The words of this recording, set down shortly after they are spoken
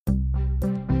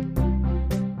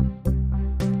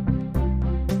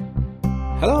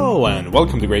Hello and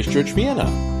welcome to Grace Church Vienna.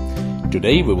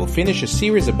 Today we will finish a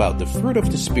series about the fruit of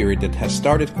the Spirit that has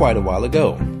started quite a while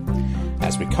ago.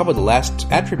 As we cover the last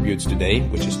attributes today,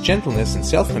 which is gentleness and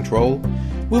self-control,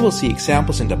 we will see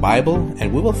examples in the Bible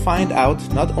and we will find out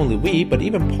not only we, but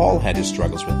even Paul had his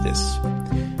struggles with this.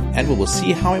 And we will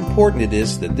see how important it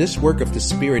is that this work of the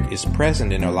Spirit is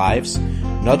present in our lives,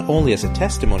 not only as a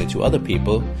testimony to other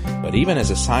people, but even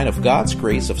as a sign of God's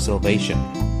grace of salvation.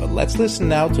 But let's listen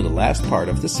now to the last part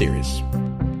of the series.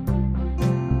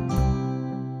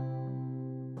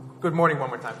 Good morning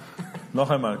one more time. Noch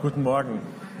einmal, guten Morgen.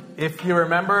 If you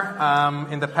remember,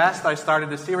 in the past I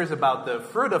started a series about the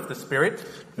fruit of the Spirit.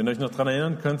 Wenn ihr euch noch daran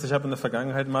erinnern könnt, ich habe in der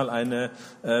Vergangenheit mal eine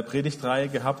Predigtreihe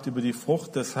gehabt über die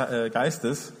Frucht des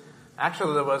Geistes.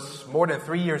 Actually, that was more than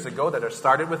 3 years ago that I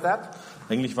started with that.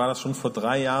 Eigentlich war das schon vor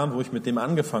 3 Jahren, wo ich mit dem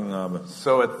angefangen habe.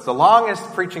 So it's the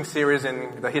longest preaching series in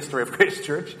the history of Grace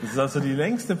Church. Das ist also die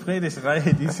längste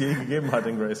Predigtreihe, die es je gegeben hat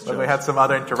in Grace But we Church. had some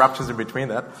other interruptions in between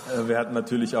that. Wir hatten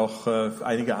natürlich auch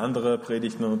einige andere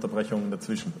Predigten und Unterbrechungen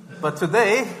dazwischen. But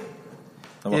today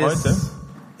Aber heute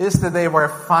is the day where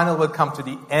finally we'll come to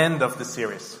the end of the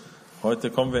series.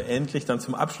 kommen wir endlich dann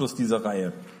zum Abschluss dieser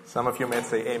Reihe. Some of you may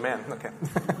say amen. Okay.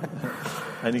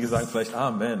 Einige sagen vielleicht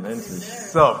Amen, endlich.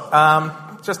 So,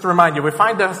 just to remind you, we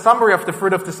find the summary of the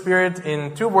fruit of the Spirit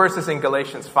in 2 verses in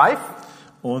Galatians 5.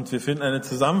 Und wir finden eine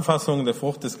Zusammenfassung der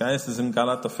Frucht des Geistes in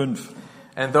Galater 5.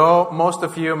 And though most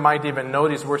of you might even know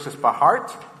these verses by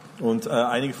heart, Und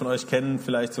einige von euch kennen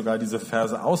vielleicht sogar diese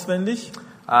Verse auswendig.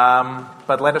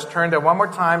 but let us turn there one more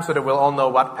time so that we'll all know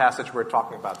what passage we're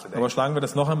talking about today. Aber schlagen wir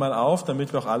das noch einmal auf,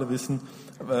 damit wir auch alle wissen,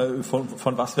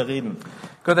 von was wir reden.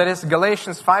 Good, that is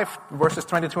Galatians 5 verses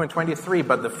 22 and 23.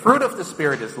 But the fruit of the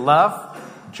Spirit is love,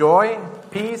 joy,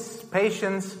 peace,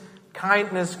 patience,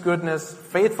 kindness, goodness,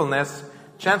 faithfulness,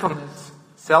 gentleness,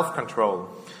 self-control.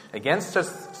 Against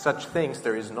such things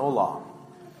there is no law.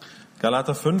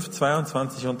 Galater 5,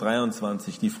 22 und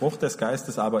 23. Die Frucht des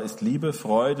Geistes aber ist Liebe,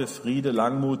 Freude, Friede,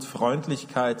 Langmut,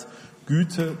 Freundlichkeit,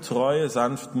 Güte, Treue,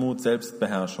 Sanftmut,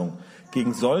 Selbstbeherrschung.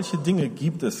 Gegen solche Dinge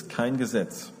gibt es kein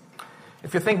Gesetz.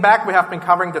 If you think back, we have been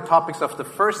covering the topics of the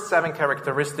first 7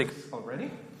 characteristics already.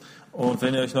 Und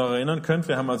wenn ihr euch noch erinnern könnt,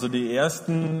 wir haben also die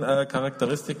ersten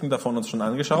Charakteristiken davon uns schon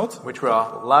angeschaut. Which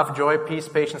were love, joy, peace,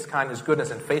 patience, kindness,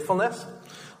 goodness, and faithfulness.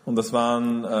 Und das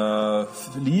waren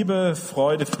Liebe,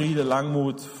 Freude, Friede,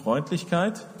 Langmut,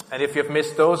 Freundlichkeit. And if you've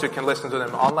missed those, you can listen to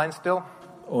them online still.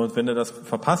 Und wenn ihr das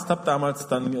verpasst habt damals,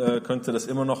 dann könnt ihr das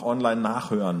immer noch online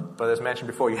nachhören. But as mentioned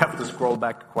before, you have to scroll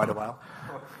back quite a while.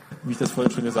 Wie ich das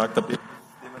vorhin schon gesagt habe,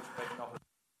 dementsprechend auch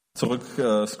zurück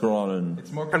scrollen.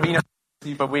 It's more convenient to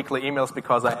receive weekly emails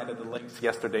because I added the links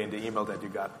yesterday in the email that you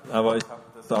got. Aber ich habe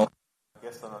das auch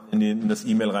gestern in das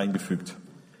E-Mail reingefügt.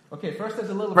 Okay, first there's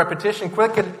a little repetition.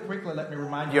 Quickly, let me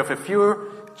remind you of a few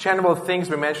general things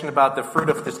we mentioned about the fruit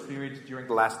of the Spirit during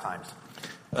the last times.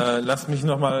 Lasst mich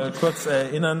noch mal kurz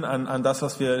erinnern an das,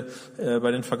 was wir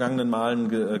bei den vergangenen Malen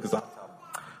gesagt haben.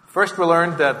 First we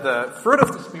learned that the fruit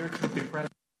of the Spirit should be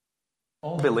present in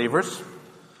all believers.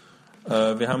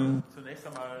 Wir haben zunächst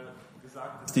einmal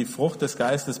gesagt, dass die Frucht des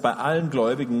Geistes bei allen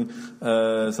Gläubigen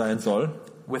sein soll.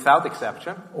 Without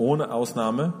exception. Ohne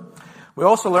Ausnahme. We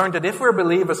also learned that if we're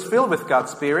believers filled with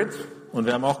God's Spirit, und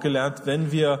wir haben auch gelernt, wenn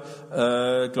wir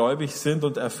gläubig sind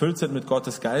und erfüllt sind mit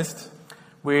Gottes Geist,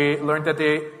 we learned that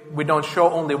we don't show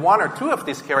only 1 or 2 of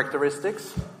these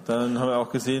characteristics. Dann haben wir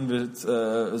auch gesehen,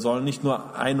 wir sollen nicht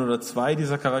nur 1 oder 2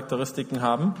 dieser Charakteristiken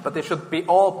haben. But they should be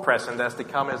all present as they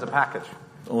come as a package.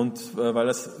 Und weil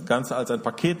das Ganze als ein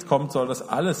Paket kommt, soll das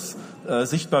alles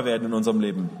sichtbar werden in unserem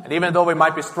Leben. And even though we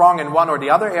might be strong in one or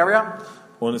the other area,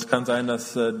 und es kann sein,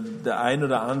 dass die eine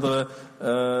oder andere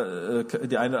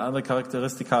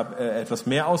Charakteristik etwas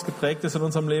mehr ausgeprägt ist in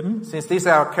unserem Leben. Since these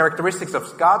are characteristics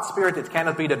of God's Spirit, it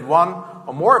cannot be that one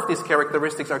or more of these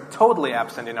characteristics are totally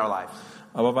absent in our lives.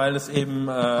 Aber weil es eben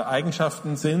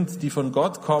Eigenschaften sind, die von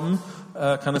Gott kommen,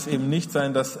 kann es eben nicht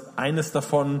sein, dass eines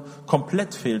davon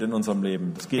komplett fehlt in unserem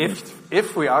Leben. Das geht nicht.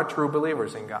 If we are true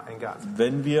believers in God.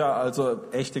 Wenn wir also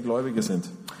echte Gläubige sind.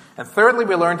 And thirdly,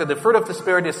 we learned that the fruit of the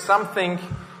Spirit is something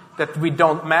that we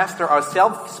don't master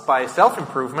ourselves by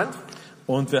self-improvement.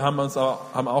 Und wir haben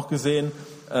auch gesehen,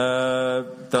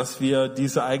 dass wir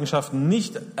diese Eigenschaften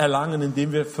nicht erlangen,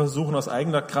 indem wir versuchen, aus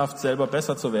eigener Kraft selber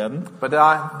besser zu werden. But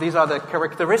these are the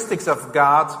characteristics of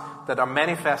God that are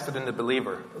manifested in the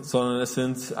believer. Sondern es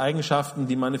sind Eigenschaften,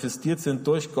 die manifestiert sind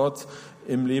durch Gott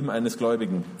im Leben eines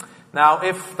Gläubigen. Now,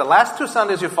 if the last 2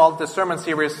 Sundays you followed the sermon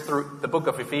series through the book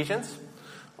of Ephesians,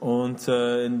 Und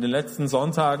in den letzten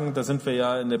Sonntagen, da sind wir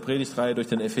ja in der Predigtreihe durch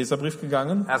den Epheserbrief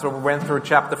gegangen. As we went through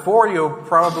chapter 4, you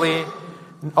probably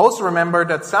Also remember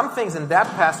that some things in that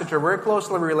passage are very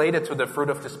closely related to the fruit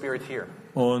of the Spirit here.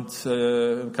 Und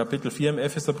im Kapitel 4 im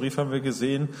Epheserbrief haben wir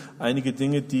gesehen, einige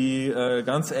Dinge, die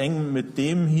ganz eng mit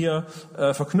dem hier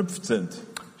verknüpft sind.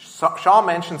 Sean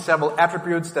mentioned several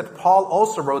attributes that Paul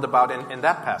also wrote about in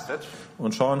that passage.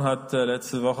 Und Sean hat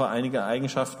letzte Woche einige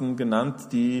Eigenschaften genannt,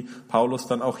 die Paulus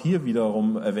dann auch hier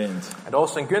wiederum erwähnt. And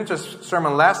also in Günther's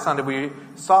sermon last Sunday, we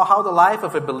saw how the life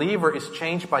of a believer is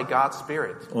changed by God's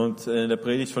Spirit. Und in der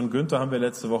Predigt von Günther haben wir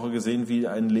letzte Woche gesehen, wie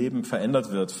ein Leben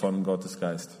verändert wird von Gottes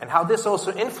Geist. And how this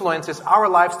also influences our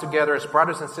lives together as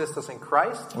brothers and sisters in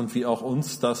Christ. Und wie auch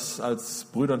uns das als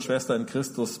Brüder und Schwestern in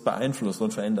Christus beeinflusst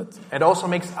und verändert. And also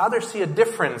makes others see a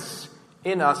difference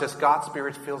in us as God's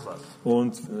Spirit fills us.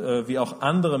 Und wie auch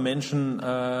andere Menschen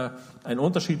einen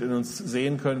Unterschied in uns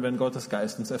sehen können, wenn Gottes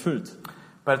Geist uns erfüllt.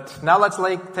 But now let's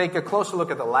take a closer look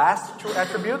at the last two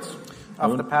attributes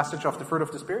of the passage of the fruit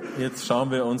of the Spirit. Jetzt schauen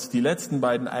wir uns die letzten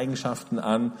beiden Eigenschaften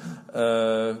an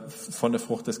von der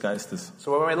Frucht des Geistes.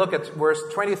 So when we look at verse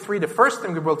 23, the first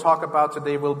thing we will talk about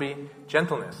today will be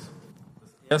gentleness.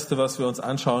 Das erste, was wir uns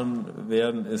anschauen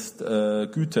werden, ist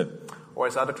Güte. Or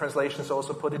as other translations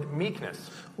also put it, meekness.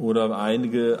 Oder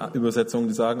einige Übersetzungen,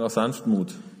 die sagen auch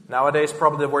Sanftmut. Nowadays,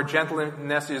 probably the word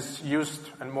gentleness is used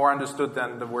and more understood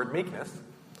than the word meekness.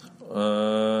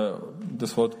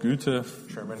 Das Wort Güte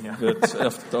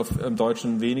wird oft im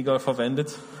Deutschen weniger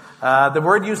verwendet. The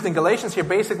word used in Galatians here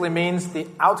basically means the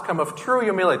outcome of true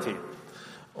humility.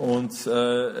 Und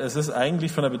es ist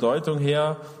eigentlich von der Bedeutung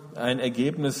her ein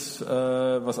Ergebnis,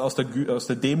 was aus der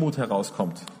Demut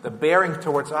herauskommt. The bearing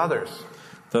towards others.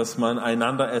 Dass man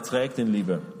einander erträgt in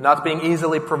Liebe. Not being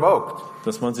easily provoked.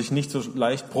 Dass man sich nicht so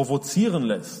leicht provozieren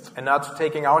lässt. And not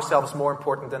taking ourselves more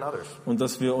important than others. Und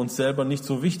dass wir uns selber nicht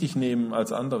so wichtig nehmen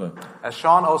als andere. As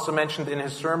Sean also mentioned in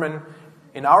his sermon,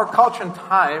 in our culture and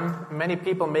time, many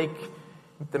people make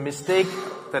the mistake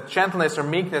that gentleness or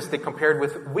meekness they compared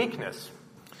with weakness.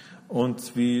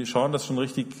 Und wie Sean das schon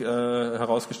richtig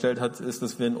herausgestellt hat, ist,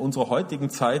 dass wir in unserer heutigen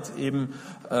Zeit eben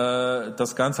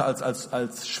das Ganze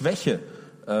als Schwäche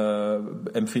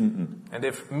empfinden. And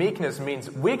if meekness means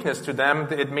weakness to them,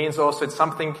 it means also it's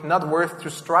something not worth to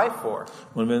strive for.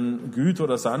 Und wenn Güte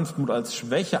oder Sanftmut als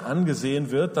Schwäche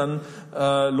angesehen wird, dann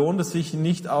lohnt es sich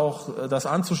nicht auch, das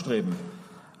anzustreben.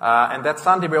 And that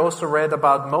Sunday we also read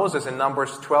about Moses in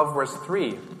Numbers 12 verse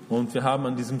 3. Und wir haben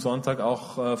an diesem Sonntag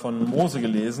auch von Mose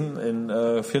gelesen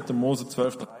in 4. Mose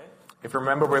 12:3. If you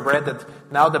remember, we read that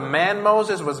now the man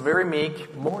Moses was very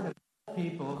meek, more than all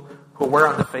people who were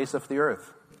on the face of the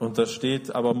earth. Und da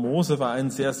steht, aber Mose war ein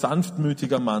sehr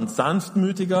sanftmütiger Mann,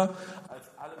 sanftmütiger als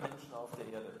alle Menschen auf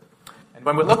der Erde. And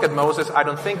when we look at Moses, I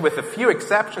don't think with a few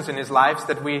exceptions in his lives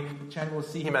that we generally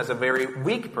see him as a very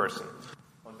weak person.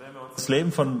 Das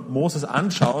Leben von Moses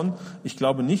anschauen, ich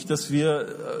glaube nicht, dass wir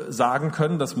sagen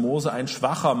können, dass Mose ein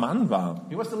schwacher Mann war.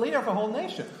 He was the leader of a whole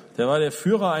nation. Der war der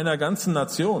Führer einer ganzen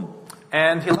Nation.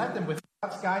 And he led them with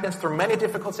God's guidance through many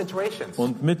difficult situations.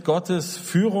 Und mit Gottes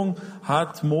Führung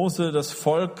hat Mose das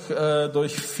Volk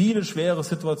durch viele schwere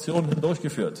Situationen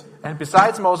hindurchgeführt. And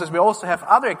besides Moses, we also have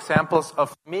other examples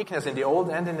of meekness in the Old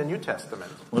and in the New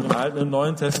Testament. Und im Alten und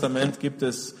Neuen Testament gibt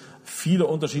es viele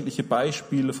unterschiedliche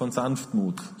Beispiele von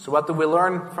Sanftmut. So what do we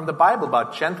learn from the Bible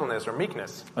about gentleness or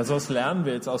meekness? Also was lernen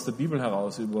wir jetzt aus der Bibel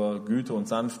heraus über Güte und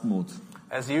Sanftmut?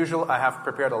 As usual, I have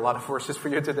prepared a lot of verses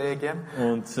for you today again.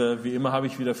 Und wie immer habe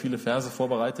ich wieder viele Verse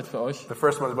vorbereitet für euch. The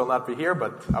first one will not be here,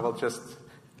 but I will just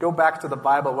go back to the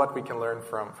Bible, what we can learn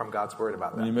from God's Word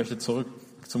about Und ich that. möchte zurück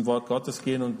zum Wort Gottes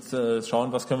gehen und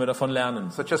schauen, was können wir davon lernen.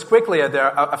 So just quickly,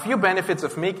 there are a few benefits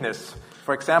of meekness.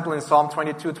 For example, in Psalm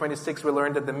 22:26, we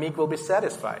learned that the meek will be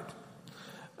satisfied.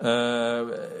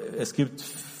 Es gibt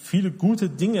viele gute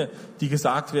Dinge, die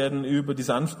gesagt werden über die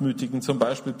Sanftmütigen. Zum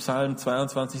Beispiel Psalm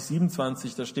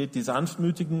 22:27, da steht, die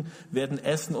Sanftmütigen werden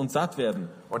essen und satt werden.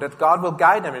 Or that God will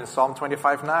guide them in Psalm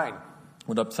 25:9.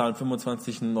 Oder Psalm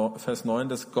 25, Vers 9,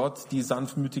 dass Gott die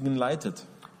Sanftmütigen leitet.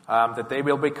 That they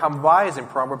will become wise in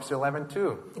Proverbs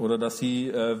 11:2. Oder dass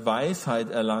sie Weisheit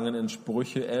erlangen in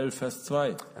Sprüche 11, Vers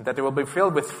 2. And that they will be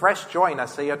filled with fresh joy in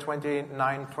Isaiah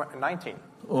 29:19.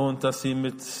 Und dass sie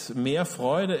mit mehr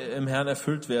Freude im Herrn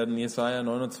erfüllt werden, Jesaja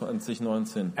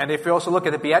 29:19. And if you also look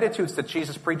at the Beatitudes that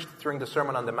Jesus preached during the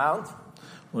Sermon on the Mount,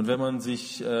 Und wenn man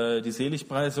sich die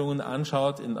Seligpreisungen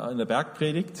anschaut in der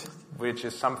Bergpredigt, which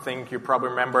is something you probably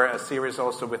remember, a series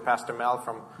also with Pastor Mel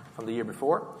from the year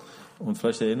before. und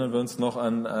vielleicht erinnern wir uns noch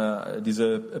an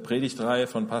diese Predigtreihe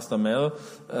von Pastor Mel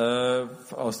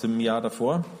aus dem Jahr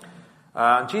davor.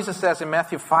 Jesus says in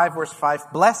Matthew 5, verse 5,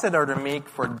 "Blessed are the meek,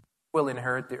 for they will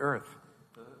inherit the earth."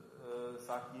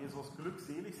 Sagt Jesus,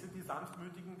 glückselig sind die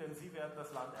Sanftmütigen, denn sie werden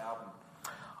das Land erben.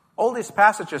 All these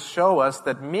passages show us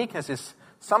that meekness is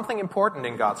something important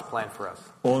in God's plan for us.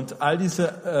 Und all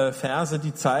diese Verse,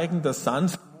 die zeigen, dass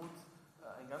Sanftmut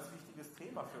ein ganz wichtiges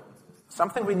Thema für uns ist.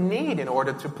 Something we need in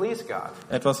order to please God.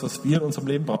 Etwas, was wir in unserem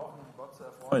Leben brauchen, um Gott zu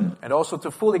erfreuen. And also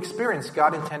to fully experience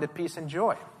God-intended peace and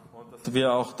joy. Und dass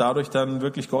wir auch dadurch dann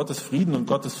wirklich Gottes Frieden und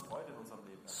Gottes Freude in unserem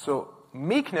Leben haben. So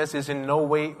meekness is in no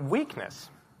way weakness.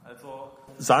 Also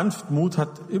Sanftmut hat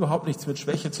überhaupt nichts mit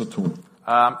Schwäche zu tun.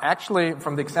 Actually,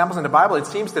 from the examples in the Bible, it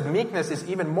seems that meekness is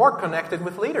even more connected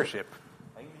with leadership.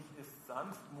 Eigentlich ist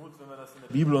Sanftmut, wenn wir das in der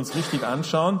Bibel uns richtig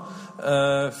anschauen,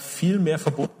 viel mehr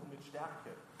verbunden mit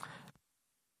Stärke.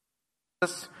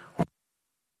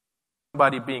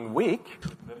 Somebody being weak,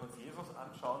 Wenn wir uns Jesus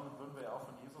anschauen, würden wir ja auch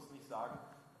von Jesus nicht sagen,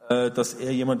 dass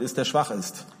er jemand ist, der schwach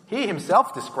ist. he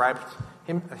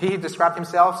described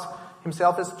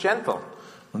himself as gentle.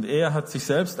 Und er hat sich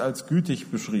selbst als gütig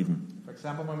beschrieben. For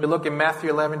example, when we look in Matthew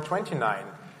 11:29,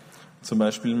 Zum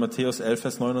Beispiel in Matthäus 11,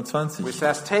 Vers which 29.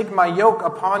 says, "Take my yoke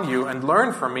upon you and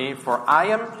learn from me, for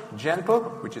I am gentle,"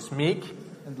 which is meek,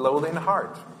 "and lowly in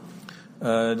heart."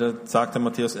 Da sagt er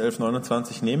Matthäus 11,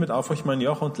 29, nehmet auf euch mein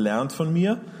Joch und lernt von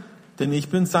mir, denn ich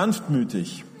bin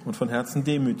sanftmütig und von Herzen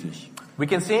demütig. We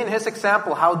can see in his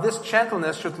example how this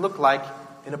gentleness should look like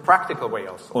in a practical way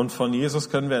also. Und von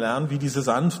Jesus können wir lernen, wie diese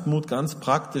Sanftmut ganz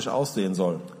praktisch aussehen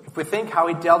soll. If we think how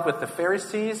he dealt with the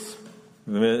Pharisees,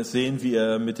 Wenn wir sehen, wie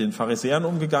er mit den Pharisäern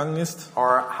umgegangen ist,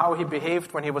 or how he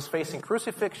behaved when he was facing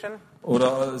crucifixion,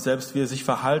 oder selbst wie er sich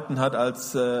verhalten hat,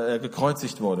 als er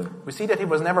gekreuzigt wurde. we see that he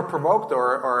was never provoked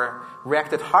or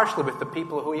reacted harshly with the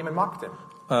people who even mocked him.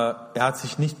 Er hat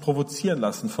sich nicht provozieren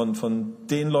lassen von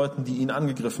den Leuten, die ihn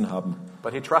angegriffen haben.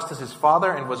 But he trusted his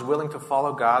Father and was willing to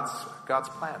follow God's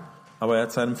plan. Aber er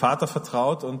hat seinem Vater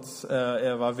vertraut und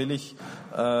er war willig,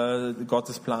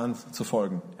 Gottes Plan zu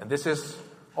folgen. And this is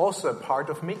also a part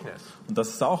of meekness. Und das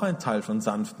ist auch ein Teil von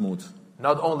Sanftmut.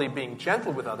 Not only being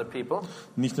gentle with other people,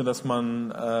 Nicht nur, dass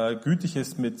man gütig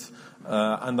ist mit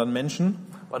anderen Menschen,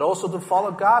 but also to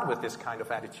follow God with this kind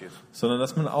of attitude. sondern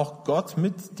dass man auch Gott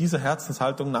mit dieser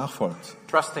Herzenshaltung nachfolgt.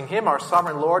 Trusting Him, our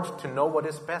sovereign Lord, to know what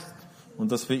is best.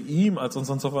 Und dass wir ihm als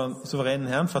unseren souveränen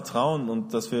Herrn vertrauen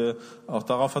und dass wir auch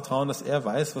darauf vertrauen, dass er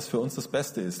weiß, was für uns das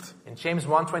Beste ist. In James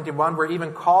 1:21, we're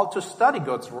even called to study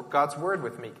God's word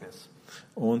with meekness.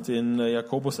 Und in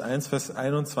Jakobus 1, Vers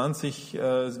 21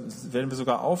 werden wir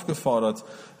sogar aufgefordert,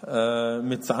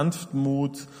 mit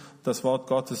Sanftmut das Wort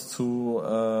Gottes zu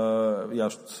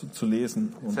lesen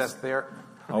It und says there,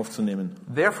 aufzunehmen.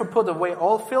 "Therefore put away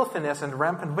all filthiness and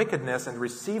rampant wickedness and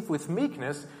receive with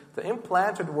meekness the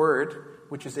implanted word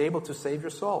which is able to save your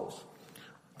souls."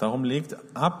 Darum legt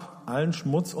ab allen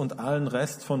Schmutz und allen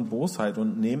Rest von Bosheit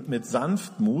und nehmt mit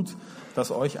Sanftmut das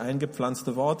euch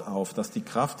eingepflanzte Wort auf, das die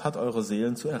Kraft hat, eure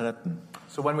Seelen zu erretten.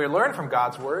 So when we learn from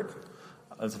God's word,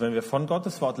 Also wenn wir von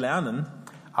Gottes Wort lernen,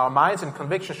 our minds and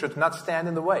convictions should not stand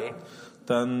in the way,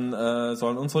 dann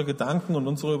sollen unsere Gedanken und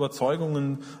unsere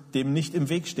Überzeugungen dem nicht im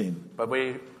Weg stehen, but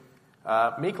we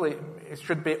meekly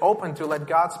should be open to let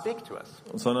God speak to us.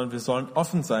 sondern wir sollen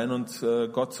offen sein und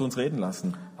Gott zu uns reden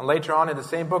lassen. And later on in the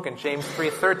same book, in James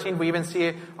 3:13, we even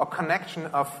see a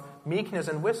connection of meekness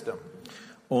and wisdom.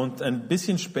 Und ein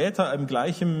bisschen später im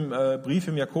gleichen Brief,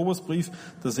 im Jakobusbrief,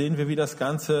 da sehen wir, wie das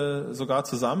Ganze sogar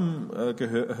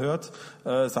zusammengehört,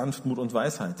 Sanftmut und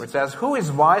Weisheit. Where it says, "Who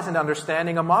is wise and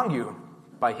understanding among you?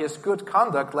 By his good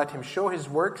conduct let him show his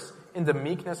works in the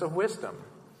meekness of wisdom."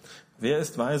 Wer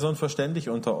ist weise und verständig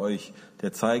unter euch?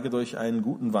 Der zeige durch einen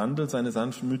guten Wandel seine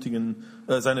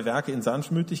Werke in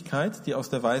Sanftmütigkeit, die aus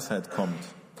der Weisheit kommt.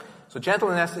 So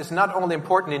gentleness is not only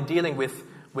important in dealing with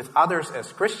others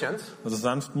as Christians, Also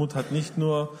Sanftmut hat nicht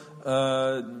nur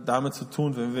damit zu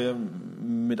tun, wenn wir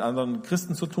mit anderen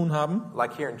Christen zu tun haben,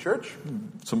 like here in church,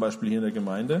 zum Beispiel hier in der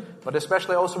Gemeinde, but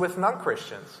especially also with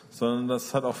non-Christians. sondern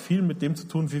das hat auch viel mit dem zu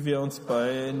tun, wie wir uns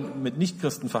mit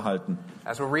Nichtchristen verhalten.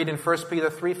 As we read in 1 Peter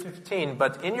 3:15,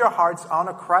 "But in your hearts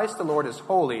honor Christ the Lord as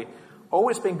holy,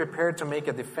 always being prepared to make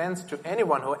a defense to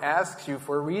anyone who asks you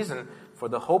for a reason for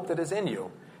the hope that is in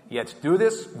you. Yet do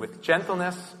this with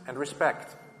gentleness and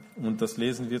respect." Und das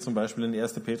lesen wir zum Beispiel in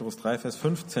 1. Petrus 3, Vers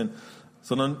 15.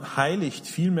 Sondern heiligt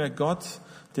vielmehr Gott,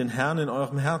 den Herrn in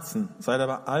eurem Herzen. Seid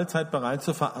aber allzeit bereit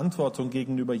zur Verantwortung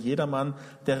gegenüber jedermann,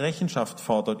 der Rechenschaft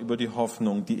fordert über die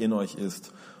Hoffnung, die in euch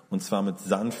ist. Und zwar mit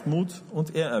Sanftmut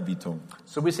und Ehrerbietung.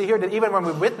 So we see here that even when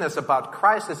we witness about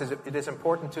Christ, it is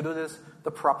important to do this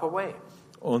the proper way.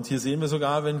 Und hier sehen wir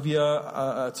sogar, wenn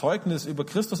wir Zeugnis über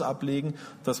Christus ablegen,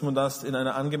 dass man das in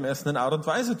einer angemessenen Art und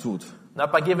Weise tut.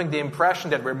 Not by giving the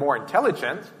impression that we're more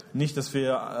intelligent, Nicht, dass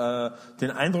wir den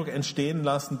Eindruck entstehen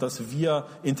lassen, dass wir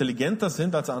intelligenter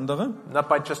sind als andere. not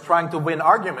by just trying to win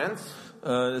arguments,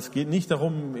 Es geht nicht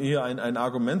darum, hier ein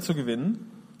Argument zu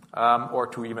gewinnen or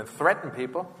to even threaten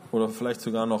people, oder vielleicht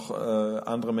sogar noch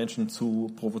andere Menschen zu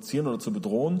provozieren oder zu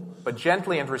bedrohen, but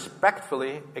gently and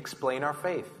respectfully explain our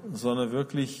faith. sondern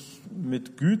wirklich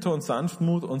mit Güte und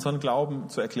Sanftmut unseren Glauben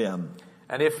zu erklären.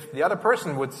 And if the other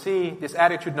person would see this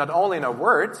attitude not only in our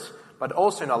words, but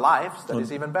also in our lives, that is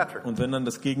even better. Und wenn dann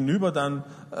das Gegenüber dann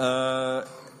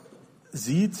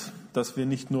sieht, dass wir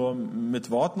nicht nur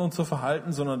mit Worten uns so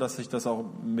verhalten, sondern dass sich das auch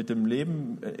mit dem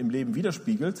Leben, im Leben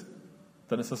widerspiegelt,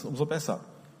 dann ist das umso besser.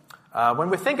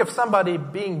 When we think of somebody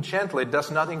being gentle, it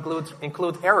does not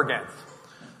include arrogance.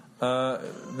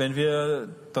 Wenn wir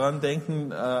daran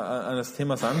denken, an das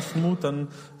Thema Sanftmut, dann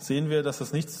sehen wir, dass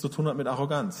das nichts zu tun hat mit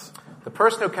Arroganz. The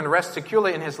person who can rest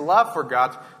securely in his love for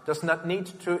God does not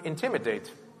need to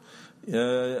intimidate.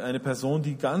 Eine Person,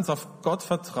 die ganz auf Gott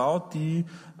vertraut, die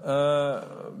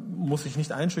muss sich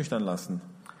nicht einschüchtern lassen.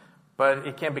 But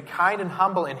he can be kind and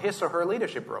humble in his or her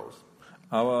leadership roles.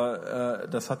 Aber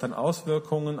das hat dann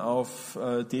Auswirkungen auf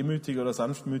demütige oder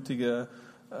sanftmütige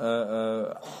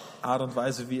Art und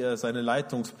Weise, wie er seine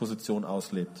Leitungsposition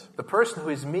auslebt. The person who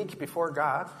is meek before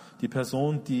God Die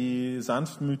Person, die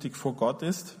sanftmütig vor Gott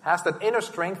ist, has that inner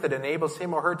strength that enables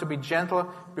him or her to be gentle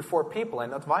before people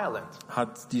and not violent.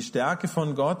 hat die Stärke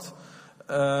von Gott,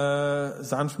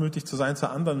 sanftmütig zu sein zu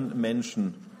anderen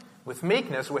Menschen. With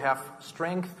meekness, we have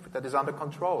strength that is under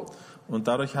control. Und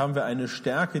dadurch haben wir eine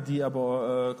Stärke, die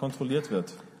aber kontrolliert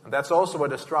wird. And that's also where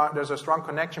there's a strong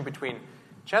connection between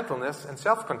gentleness and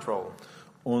self-control,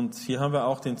 Und hier haben wir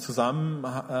auch den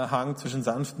Zusammenhang zwischen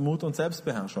Sanftmut und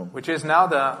Selbstbeherrschung. which is now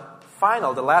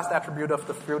the last attribute of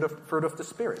the fruit of the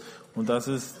Spirit. Und das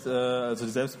ist, also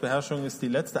die Selbstbeherrschung ist die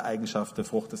letzte Eigenschaft der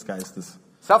Frucht des Geistes.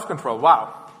 Self-control, wow,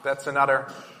 that's another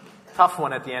tough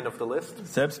one at the end of the list.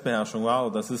 Selbstbeherrschung,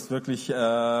 wow, das ist wirklich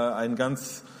ein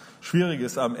ganz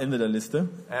schwieriges am Ende der Liste.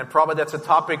 And probably that's a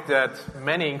topic that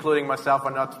many, including myself,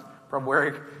 are not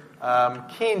very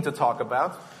keen to talk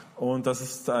about. Und das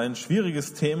ist ein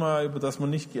schwieriges Thema, über das man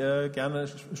nicht gerne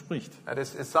spricht. That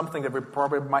is something that we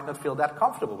probably might not feel that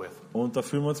comfortable with. Und da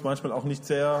fühlen wir uns manchmal auch nicht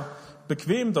sehr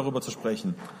bequem, darüber zu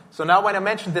sprechen. So now when I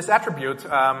mention this attribute,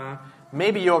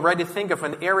 maybe you already think of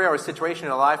an area or situation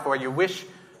in your life where you wish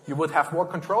you would have more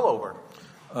control over.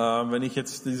 Wenn ich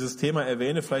jetzt dieses Thema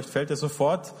erwähne, vielleicht fällt dir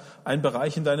sofort ein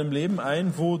Bereich in deinem Leben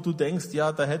ein, wo du denkst,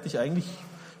 ja, da hätte ich eigentlich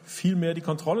viel mehr die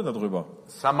Kontrolle darüber.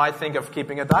 Some might think of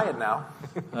keeping a diet now.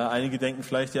 Einige denken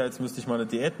vielleicht, ja, jetzt müsste ich mal eine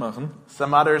Diät machen.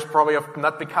 Some others probably of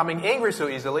not becoming angry so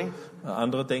easily.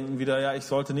 Andere denken wieder, ja, ich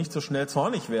sollte nicht so schnell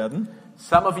zornig werden.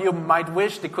 Some of you might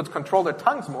wish they could control their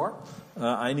tongues more.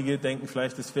 Einige denken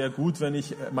vielleicht, es wäre gut, wenn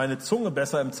ich meine Zunge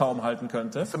besser im Zaum halten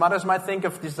könnte. Some others might think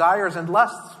of desires and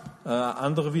lusts.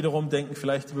 Andere wiederum denken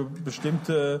vielleicht über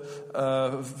bestimmte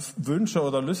Wünsche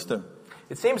oder Lüste.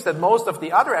 It seems that most of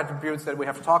the other attributes that we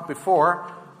have talked before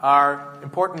are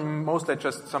important mostly at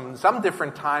just some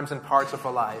different times and parts of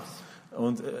our lives.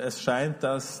 Und es scheint,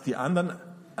 dass die anderen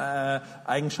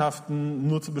Eigenschaften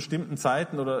nur zu bestimmten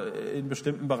Zeiten oder in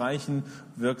bestimmten Bereichen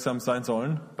wirksam sein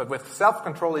sollen. But with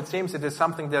self-control, it seems it is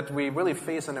something that we really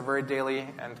face on a very daily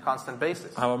and constant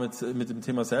basis. Aber mit dem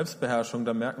Thema Selbstbeherrschung,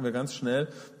 da merken wir ganz schnell,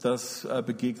 das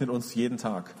begegnet uns jeden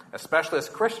Tag. Especially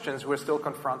as Christians who are still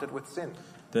confronted with sin.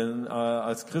 Denn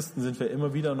als Christen sind wir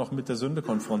immer wieder noch mit der Sünde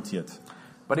konfrontiert.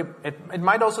 But it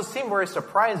might also seem very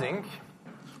surprising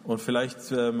Und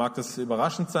vielleicht mag das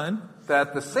überraschend sein, that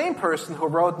the same person who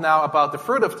wrote now about the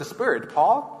fruit of the Spirit,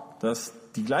 Paul, dass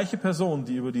die gleiche Person,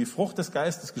 die über die Frucht des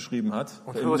Geistes geschrieben hat,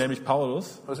 who was- nämlich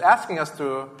Paulus, was asking us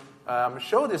to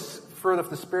show this fruit of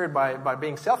the Spirit by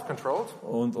being self-controlled,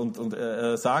 und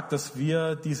er sagt, dass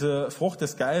wir diese Frucht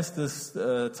des Geistes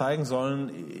zeigen sollen,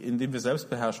 indem wir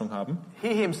Selbstbeherrschung haben,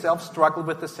 he himself struggled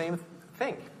with the same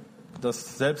thing.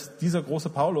 dass selbst dieser große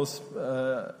Paulus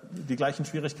die gleichen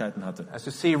Schwierigkeiten hatte. As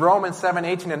you see, Romans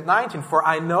 7:18 and 19, for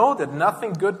I know that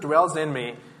nothing good dwells in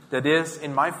me, that is,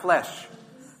 in my flesh.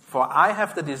 For I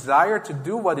have the desire to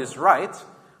do what is right,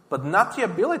 but not the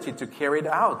ability to carry it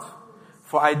out.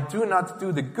 For I do not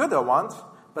do the good I want,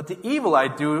 but the evil I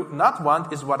do not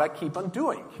want is what I keep on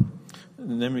doing.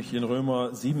 Nämlich in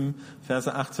Römer 7,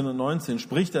 Verse 18 und 19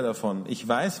 spricht er davon. Ich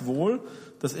weiß wohl,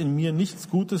 dass in mir nichts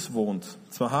Gutes wohnt.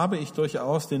 Zwar habe ich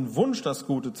durchaus den Wunsch, das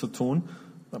Gute zu tun,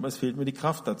 aber es fehlt mir die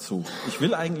Kraft dazu. Ich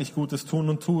will eigentlich Gutes tun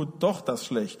und tue doch das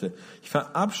Schlechte. Ich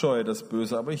verabscheue das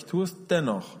Böse, aber ich tue es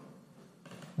dennoch.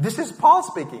 This is Paul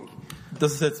speaking.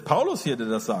 Das ist jetzt Paulus hier, der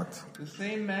das sagt. The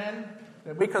same man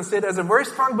that we consider as a very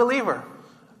strong believer.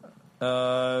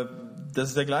 Das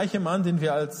ist der gleiche Mann, den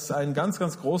wir als einen ganz,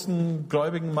 ganz großen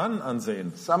gläubigen Mann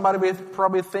ansehen. Somebody would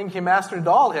probably think he mastered it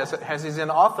all, as he's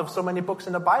an author of so many books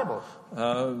in the Bible.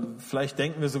 Vielleicht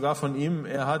denken wir sogar von ihm,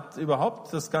 er hat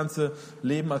überhaupt das ganze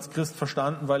Leben als Christ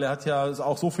verstanden, weil er hat ja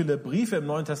auch so viele Briefe im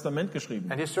Neuen Testament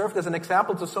geschrieben. And he served as an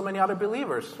example to so many other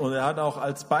believers. Und er hat auch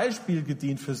als Beispiel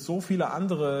gedient für so viele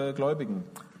andere Gläubigen.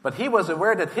 But he was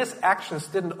aware that his actions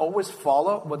didn't always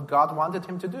follow what God wanted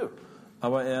him to do.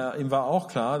 Aber ihm war auch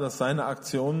klar, dass seine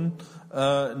Aktionen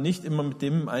nicht immer mit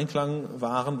dem im Einklang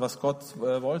waren, was Gott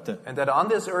wollte. And that on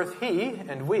this earth he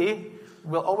and we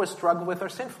will always struggle with our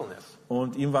sinfulness.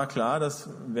 Und ihm war klar, dass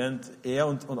während er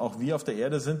und auch wir auf der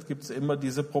Erde sind, gibt es immer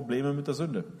diese Probleme mit der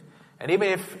Sünde. And even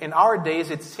if in our days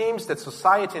it seems that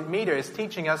society and media is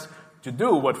teaching us to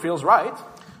do what feels right,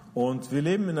 und wir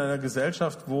leben in einer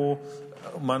Gesellschaft, wo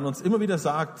man uns immer wieder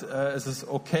sagt, es ist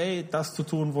okay, das zu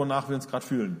tun, wonach wir uns gerade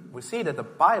fühlen. we see that the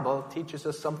Bible teaches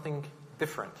us something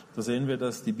different. Da sehen wir,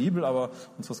 dass die Bibel aber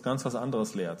uns was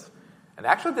anderes lehrt. And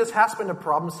actually this has been a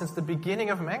problem since the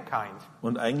beginning of mankind.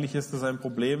 Und eigentlich ist das ein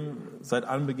Problem seit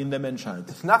Anbeginn der Menschheit.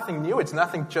 It's nothing new, it's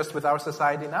nothing just with our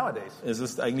society nowadays. Es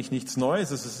ist eigentlich nichts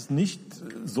Neues. Es ist nicht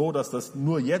so, dass das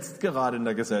nur jetzt gerade in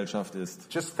der Gesellschaft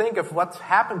ist. Just think of what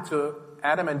happened to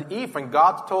Adam and Eve when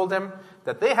God told them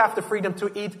that they have the freedom to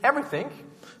eat everything.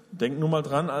 Denk nur mal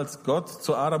dran, als Gott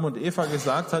zu Adam und Eva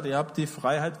gesagt hat, ihr habt die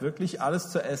Freiheit, wirklich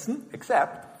alles zu essen,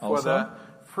 Except for Außer-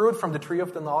 the fruit from the tree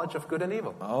of the knowledge of good and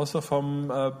evil. außer vom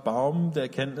Baum der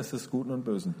Erkenntnis des Guten und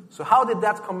Bösen. So how did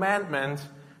that commandment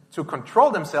to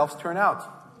control themselves turn out?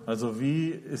 Also wie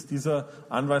ist diese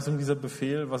Anweisung, dieser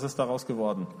Befehl, was ist daraus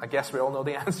geworden? I guess we all know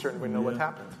the answer and we know what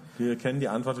happened. Wir kennen die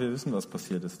Antwort, wir wissen, was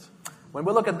passiert ist. When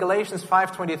we look at Galatians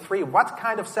 5:23, what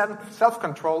kind of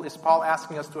self-control is Paul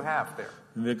asking us to have there?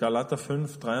 Wenn wir Galater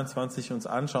 5, 23 uns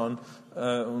anschauen,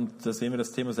 und da sehen wir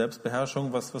das Thema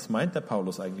Selbstbeherrschung, was meint der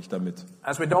Paulus eigentlich damit?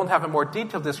 As we don't have a more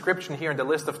detailed description here in the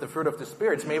list of the fruit of the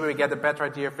spirits, maybe we get a better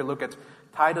idea if we look at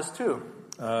Titus 2.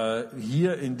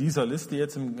 Hier in dieser Liste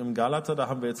jetzt im Galater, da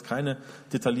haben wir jetzt keine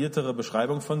detailliertere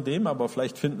Beschreibung von dem, aber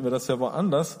vielleicht finden wir das ja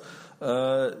woanders,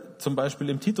 zum Beispiel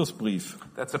im Titusbrief.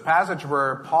 That's a passage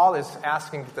where Paul is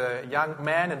asking the young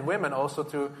men and women also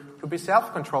to be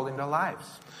self-controlled in their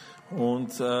lives.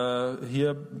 Und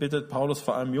hier bittet Paulus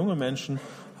vor allem junge Menschen,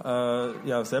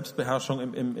 Selbstbeherrschung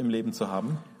im Leben zu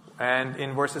haben. And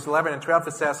in verses 11 and 12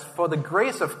 it says, "For the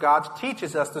grace of God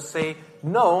teaches us to say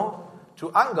no to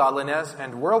ungodliness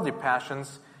and worldly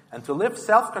passions, and to live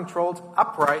self-controlled,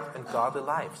 upright and godly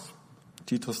lives."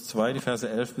 Titus 2, die Verse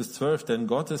 11 bis 12. Denn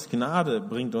Gottes Gnade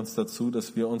bringt uns dazu,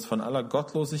 dass wir uns von aller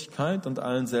Gottlosigkeit und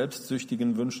allen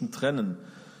selbstsüchtigen Wünschen trennen,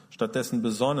 stattdessen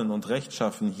besonnen und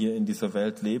rechtschaffen hier in dieser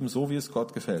Welt leben, so wie es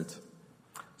Gott gefällt.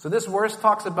 So this verse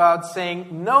talks about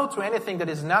saying no to anything that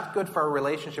is not good for our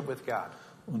relationship with God.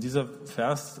 Und dieser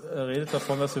Vers redet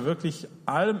davon, dass wir wirklich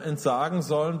allem entsagen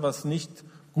sollen, was nicht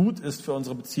gut ist für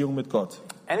unsere Beziehung mit Gott.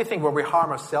 Anything where we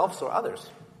harm ourselves or others.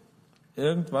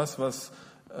 Irgendwas, was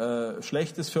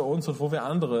schlecht ist für uns und wo wir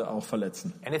andere auch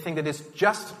verletzen. Anything that is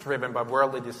just driven by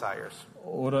worldly desires.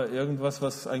 Oder irgendwas,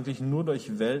 was eigentlich nur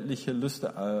durch weltliche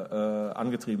Lüste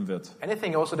angetrieben wird.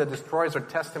 Anything also that destroys our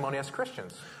testimony as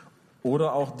Christians.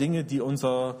 Oder auch Dinge, die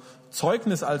unser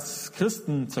Zeugnis als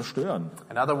Christen zerstören.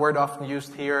 Another word often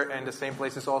used here in the same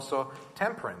place is also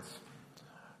temperance.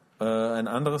 Ein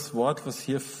anderes Wort, was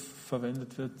hier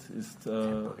verwendet wird, ist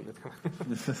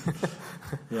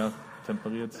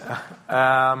temperiert.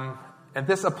 And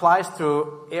this applies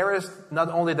to areas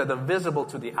not only that are visible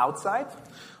to the outside,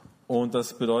 Und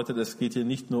das bedeutet, es geht hier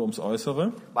nicht nur ums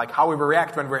Äußere, like how we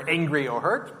react when we're angry or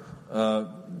hurt,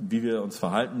 wie wir uns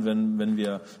verhalten, wenn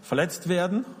wir verletzt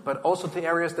werden, but also to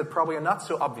areas that probably are not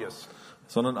so obvious,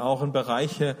 sondern auch in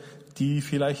Bereiche, die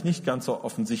vielleicht nicht ganz so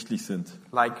offensichtlich sind.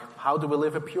 like how do we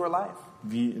live a pure life?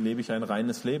 Wie lebe ich ein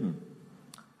reines Leben?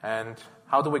 And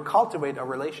how do we cultivate a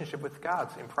relationship with God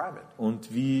in private?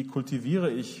 Und wie kultiviere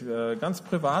ich ganz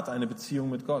privat eine Beziehung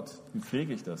mit Gott? Wie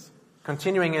pflege ich das?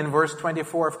 Continuing in verse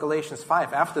 24 of Galatians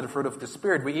 5, after the fruit of the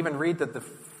Spirit, we even read that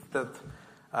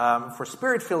for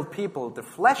Spirit-filled people, the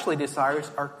fleshly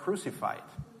desires are crucified.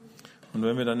 Und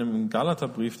wenn wir dann im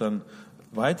Galaterbrief dann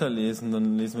weiterlesen,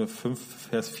 dann lesen wir 5,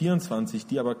 Vers 24,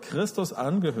 die aber Christus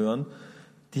angehören,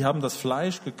 die haben das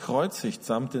Fleisch gekreuzigt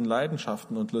samt den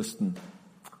Leidenschaften und Lüsten.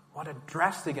 What a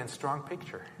drastic and strong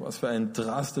picture. Was für ein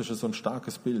drastisches und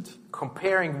starkes Bild.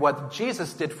 Comparing what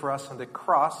Jesus did for us on the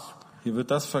cross Hier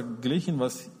wird das verglichen,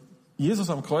 was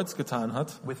Jesus am Kreuz getan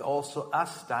hat, with also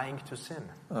us dying to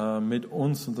sin. mit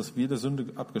uns und dass wir der Sünde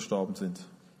abgestorben sind.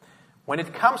 When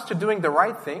it comes to doing the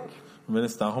right thing, Und wenn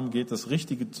es darum geht, das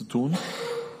Richtige zu tun,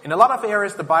 in a lot of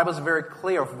areas the Bible is very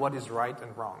clear of what is right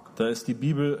and wrong. da ist die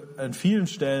Bibel an vielen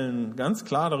Stellen ganz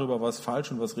klar darüber, was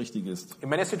falsch und was richtig ist. In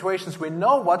many situations we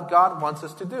know what God wants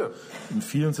us to do. In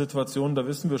vielen Situationen, da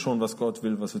wissen wir schon, was Gott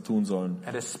will, was wir tun sollen.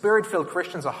 And as Spirit-filled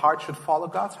Christians, our heart should follow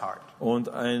God's heart. Und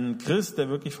ein Christ, der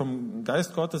wirklich vom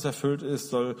Geist Gottes erfüllt ist,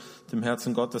 soll dem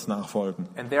Herzen Gottes nachfolgen.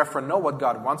 And therefore know what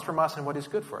God wants from us and what is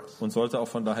good for us. Und sollte auch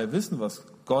von daher wissen, was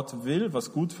Gott will,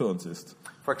 was gut für uns ist.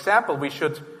 For example, we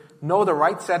should know the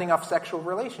right setting of sexual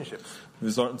relationships.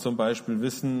 Wir sollten zum Beispiel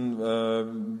wissen,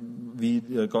 wie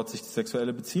Gott sich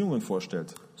sexuelle Beziehungen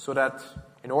vorstellt. So that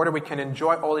in order we can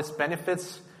enjoy all its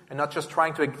benefits and not just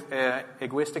trying to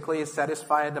egoistically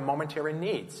satisfy the momentary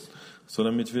needs. So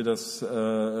damit wir das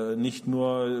nicht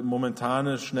nur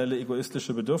momentane, schnelle,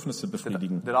 egoistische Bedürfnisse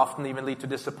befriedigen. That often even lead to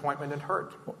disappointment and hurt.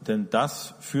 Denn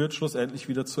das führt schlussendlich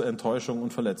wieder zu Enttäuschung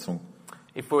und Verletzung.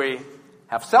 If we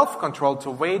have self-control to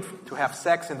wait to have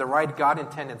sex in the right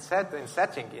God-intended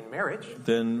setting in marriage,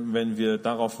 Denn wenn wir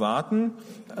darauf warten,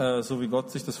 so wie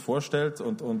Gott sich das vorstellt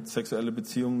und sexuelle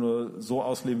Beziehungen nur so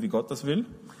ausleben, wie Gott das will,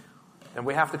 then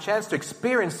we have the chance to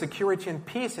experience security and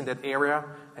peace in that area,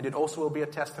 and it also will be a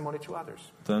testimony to others.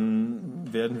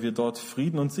 dann werden wir dort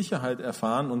Frieden und Sicherheit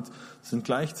erfahren und sind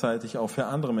gleichzeitig auch für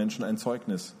andere Menschen ein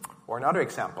Zeugnis. Or another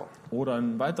example. Oder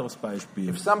ein weiteres Beispiel.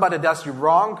 If somebody does you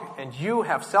wrong and you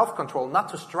have self-control not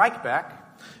to strike back,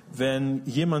 Wenn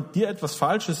jemand dir etwas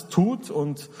Falsches tut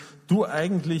und du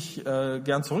eigentlich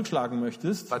gern zurückschlagen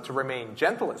möchtest, but to remain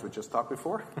gentle, as we just talked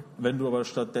before, wenn du aber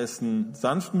stattdessen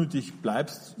sanftmütig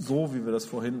bleibst, so wie wir das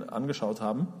vorhin angeschaut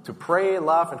haben, to pray,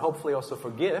 love, and hopefully also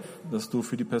forgive, dass du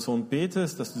für die Person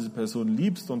betest, dass du diese Person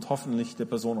liebst und hoffentlich der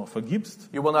Person auch vergibst,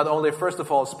 you will not only, first of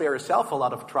all, spare yourself a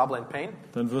lot of trouble and pain,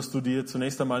 dann wirst du dir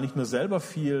zunächst einmal nicht nur selber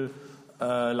viel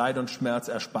Leid und Schmerz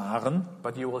ersparen,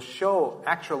 but you will show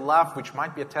actual love, which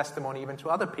might be a testimony even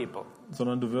to other people.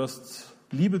 sondern du wirst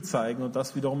Liebe zeigen und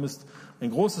das wiederum ist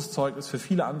ein großes Zeugnis für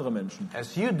viele andere Menschen.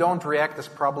 As you don't react as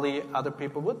probably other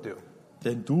people would do.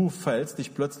 Denn du verhältst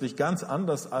dich plötzlich ganz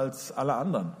anders als alle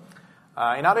anderen.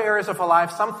 In other areas of our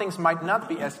life, some things might not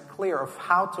be as clear of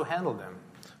how to handle them.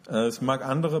 Es mag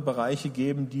andere Bereiche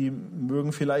geben, die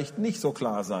mögen vielleicht nicht so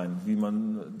klar sein, wie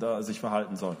man da sich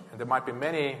verhalten soll. And there might be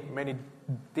many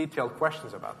detailed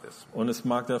questions about this. Und es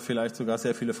mag da vielleicht sogar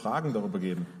sehr viele Fragen darüber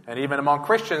geben. And even among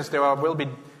Christians,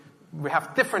 we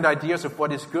have different ideas of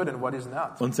what is good and what is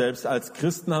not. Und selbst als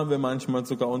Christen haben wir manchmal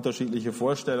sogar unterschiedliche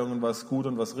Vorstellungen, was gut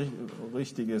und was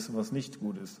richtig ist und was nicht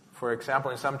gut ist. For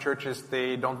example, in some churches,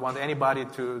 they don't want anybody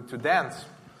to dance.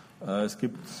 Es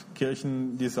gibt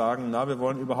Kirchen, die sagen, na, wir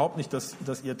wollen überhaupt nicht, dass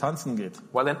ihr tanzen geht.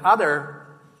 While in other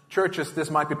churches, this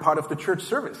might be part of the church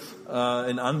service.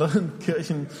 In anderen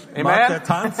Kirchen Amen. mag der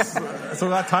Tanz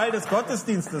sogar Teil des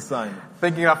Gottesdienstes sein.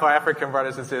 Thinking of our African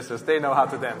brothers and sisters, they know how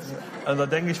to dance. Also da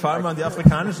denke ich vor allem an die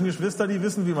afrikanischen Geschwister, die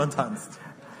wissen, wie man tanzt.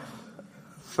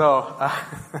 So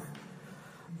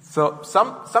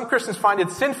some Christians find it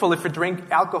sinful if you drink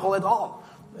alcohol at all.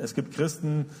 Es gibt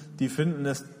Christen, die finden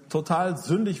es total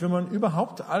sündig, wenn man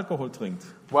überhaupt Alkohol trinkt.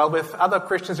 While with other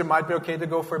Christians, it might be okay to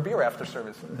go for a beer after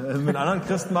service. Mit anderen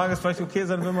Christen mag es vielleicht okay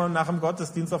sein, wenn man nach dem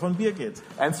Gottesdienst auf ein Bier geht.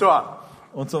 And so on.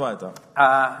 Und so weiter.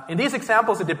 In these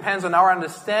examples, it depends on our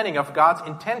understanding of God's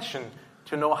intention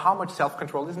to know how much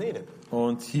self-control is needed.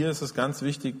 Und hier ist es ganz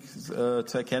wichtig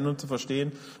zu erkennen und zu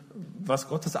verstehen, was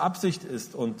Gottes Absicht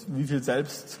ist und wie viel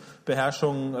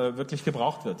Selbstbeherrschung wirklich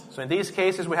gebraucht wird. So in these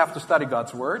cases, we have to study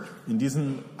God's Word In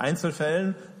diesen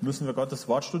Einzelfällen müssen wir Gottes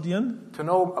Wort studieren, to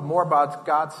know more about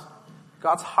God's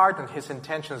heart and His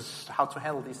intentions, how to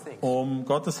handle these things. um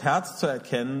Gottes Herz zu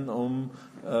erkennen, um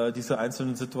diese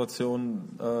einzelnen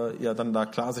Situationen ja dann da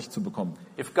klar sich zu bekommen.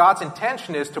 If God's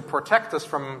intention is to protect us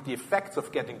from the effects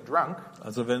of getting drunk,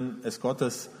 Also wenn es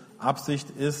Gottes Absicht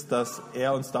ist, dass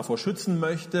er uns davor schützen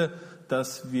möchte,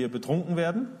 dass wir betrunken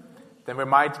werden, then we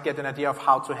might get an idea of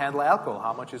how to handle alcohol,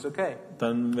 how much is okay.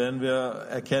 dann werden wir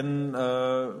erkennen,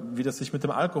 wie das sich mit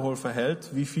dem Alkohol verhält,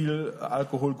 wie viel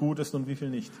Alkohol gut ist und wie viel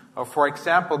nicht. Or for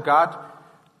example, God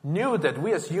knew that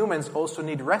we as humans also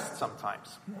need rest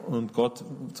sometimes. Und Gott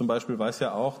zum Beispiel weiß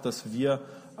ja auch, dass wir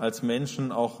als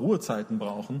Menschen auch Ruhezeiten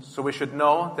brauchen. So we should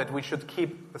know that we should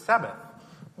keep the Sabbath.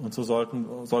 Und so sollte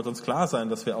uns klar sein,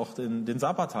 dass wir auch den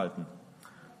Sabbat halten.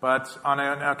 But on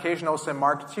an occasion also in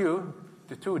Mark 2,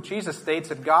 Jesus states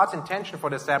that God's intention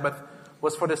for the Sabbath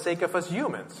was for the sake of us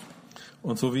humans.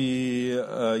 Und so wie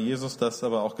Jesus das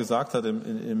aber auch gesagt hat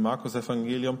im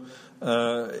Markus-Evangelium,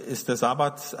 ist der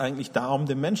Sabbat eigentlich da, um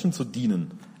den Menschen zu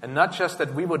dienen. And not just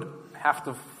that we would have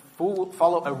to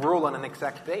follow a rule on an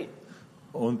exact date.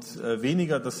 Und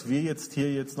weniger, dass wir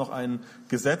jetzt noch ein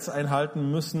Gesetz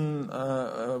einhalten müssen,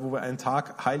 wo wir einen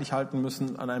Tag heilig halten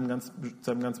müssen zu einem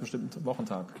ganz bestimmten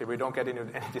Wochentag. Okay, we don't get into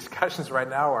any discussions right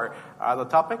now or other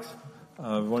topics.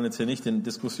 Wir wollen jetzt hier nicht in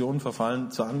Diskussionen verfallen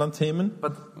zu anderen Themen.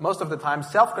 But most of the time,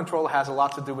 self-control has a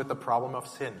lot to do with the problem of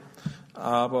sin.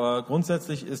 Aber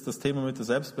grundsätzlich ist das Thema mit der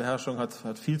Selbstbeherrschung hat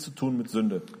viel zu tun mit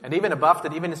Sünde. And even above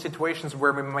that, even in situations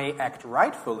where we may act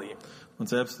rightfully, Und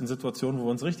selbst in Situationen, wo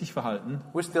wir uns richtig verhalten,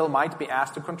 we still might be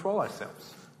asked to control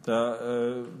ourselves. da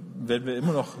werden wir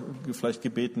immer noch vielleicht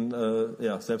gebeten,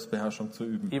 Selbstbeherrschung zu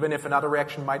üben. Even if another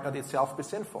reaction might not itself be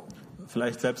sinful.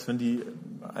 Vielleicht selbst, wenn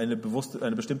eine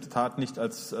bestimmte Tat nicht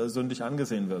als sündig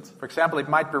angesehen wird. For example, it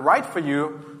might be right for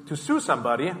you to sue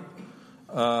somebody,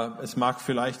 Es mag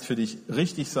vielleicht für dich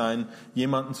richtig sein,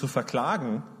 jemanden zu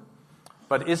verklagen,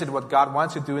 but is it what God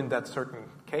wants you to do in that certain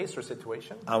case or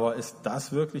situation? aber ist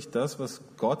das wirklich das, was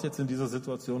Gott jetzt in dieser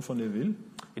Situation von dir will?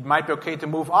 It might be okay to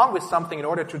move on with something in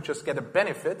order to just get a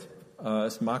benefit,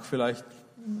 Es mag vielleicht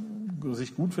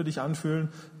sich gut für dich anfühlen,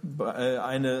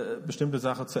 eine bestimmte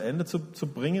Sache zu Ende zu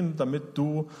bringen, damit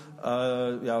du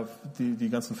die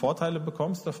ganzen Vorteile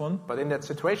bekommst davon. but in that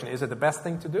situation, is it the best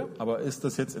thing to do? Aber ist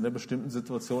das jetzt in der bestimmten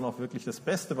Situation auch wirklich das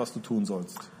Beste, was du tun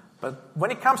sollst? But when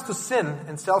it comes to sin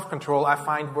and self-control, I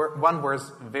find one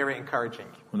verse very encouraging.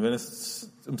 Und wenn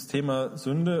es ums Thema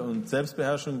Sünde und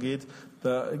Selbstbeherrschung geht,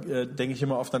 da denke ich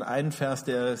immer oft an einen Vers,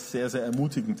 der sehr, sehr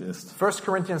ermutigend ist. 1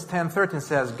 Corinthians 10:13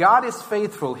 says, God is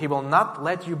faithful. He will not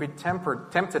let you be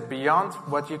tempted beyond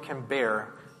what you can bear.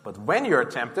 But when you are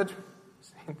tempted,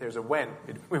 there's a when,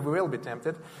 we will be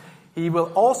tempted, He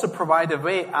will also provide a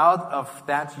way out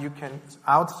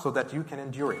so that you can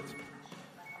endure it.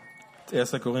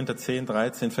 1. Korinther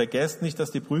 10:13. Vergesst nicht,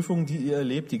 dass die Prüfungen, die ihr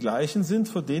erlebt, die gleichen sind,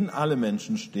 vor denen alle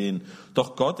Menschen stehen.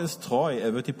 Doch Gott ist treu.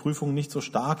 Er wird die Prüfungen nicht so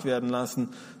stark werden lassen,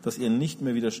 dass ihr nicht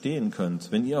mehr widerstehen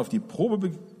könnt. Wenn ihr auf die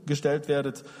Probe gestellt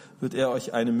werdet, wird er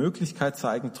euch eine Möglichkeit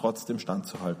zeigen, trotzdem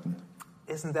standzuhalten.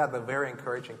 Isn't that a very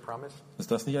encouraging promise?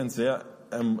 Ist das nicht eine sehr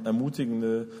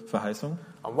ermutigende Verheißung?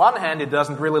 On one hand, it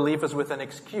doesn't really leave us with an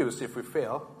excuse if we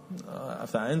fail.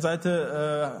 Auf der einen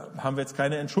Seite haben wir jetzt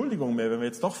keine Entschuldigung mehr, wenn wir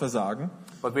jetzt doch versagen.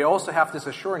 But we also have this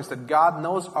assurance that God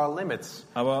knows our limits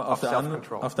Aber of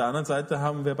self-control. auf der anderen Seite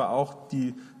haben wir aber auch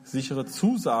die sichere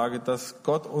Zusage, dass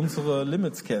Gott unsere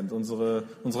Limits kennt, unsere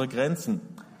Grenzen.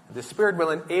 The Spirit will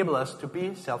enable us to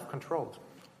be self-controlled.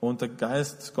 Und der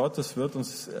Geist Gottes wird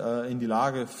uns in die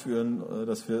Lage führen,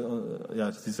 dass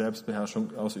wir die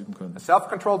Selbstbeherrschung ausüben können. A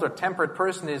self-controlled or temperate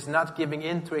person is not giving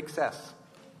in to excess.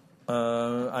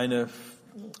 Eine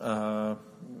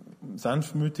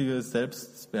sanftmütige,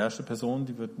 selbstbeherrschte Person,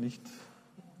 die wird nicht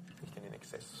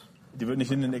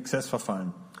in den Exzess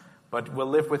verfallen, but will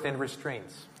live within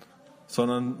restraints.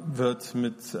 sondern wird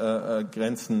mit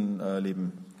Grenzen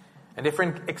leben. And if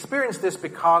we experience this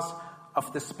because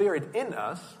of the Spirit in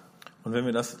us, Und wenn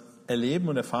wir das erleben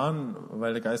und erfahren,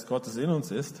 weil der Geist Gottes in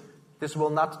uns ist, this will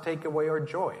not take away our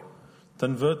joy,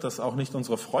 dann wird das auch nicht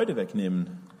unsere Freude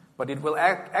wegnehmen, but it will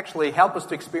actually help us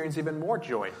to experience even more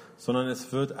joy. sondern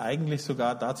es wird eigentlich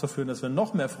sogar dazu führen, dass wir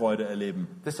noch mehr Freude erleben.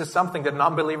 This is something that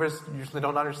non-believers usually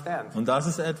don't understand. Und das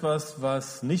ist etwas,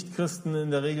 was Nichtchristen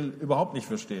in der Regel überhaupt nicht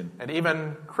verstehen. And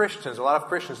even Christians, a lot of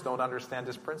Christians don't understand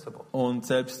this principle. Und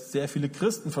selbst sehr viele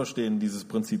Christen verstehen dieses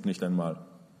Prinzip nicht einmal.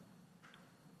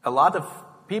 A lot of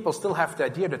people still have the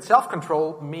idea that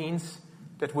self-control means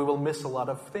that we will miss a lot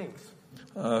of things.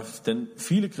 Denn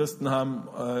viele Christen haben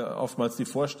oftmals die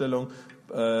Vorstellung,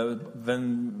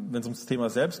 wenn es ums Thema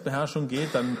Selbstbeherrschung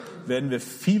geht, dann werden wir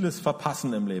vieles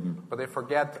verpassen im Leben. But they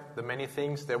forget the many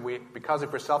things that because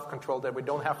if we're self-controlled, that we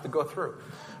don't have to go through.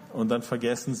 Und dann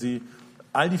vergessen sie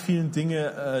all die vielen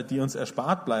Dinge, die uns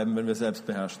erspart bleiben, wenn wir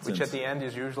selbstbeherrscht Which at sind. the end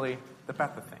is usually the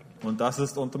better thing. Und das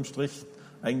ist unterm Strich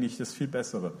eigentlich das viel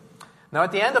Bessere. Now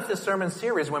at the end of this sermon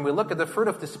series, when we look at the fruit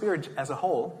of the Spirit as a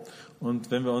whole, Und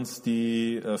wenn wir uns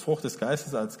die Frucht des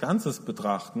Geistes als Ganzes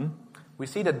betrachten, we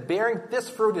see that bearing this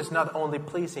fruit is not only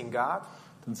pleasing God,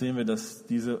 dann sehen wir, dass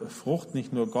diese Frucht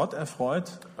nicht nur Gott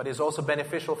erfreut, but is also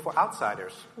beneficial for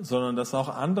outsiders sondern dass auch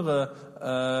andere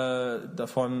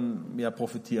davon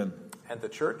profitieren. and the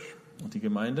church Und die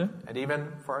Gemeinde and even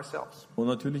for ourselves. und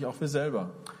natürlich auch wir selber.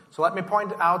 So let me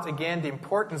point out again the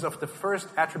importance of the first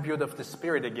attribute of the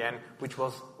Spirit again, which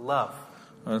was love.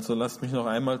 Also lasst mich noch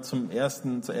einmal zur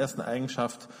ersten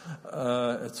Eigenschaft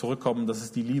zurückkommen, das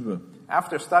ist die Liebe.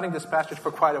 After studying this passage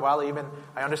for quite a while,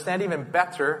 I understand even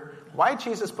better why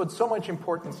Jesus put so much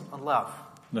importance on love.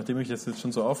 Nachdem ich das jetzt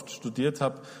schon so oft studiert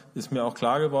habe, ist mir auch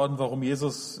klar geworden, warum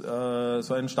Jesus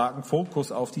so einen starken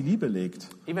Fokus auf die Liebe legt.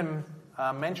 Even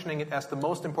mentioning it as the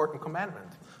most important commandment.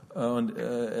 Und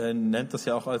er nennt das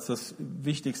ja auch als das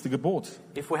wichtigste Gebot.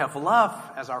 If we have love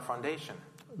as our foundation,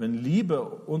 Wenn Liebe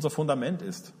unser Fundament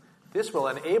ist, this will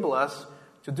enable us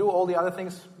to do all the other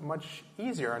things much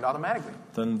easier and automatically.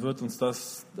 dann wird uns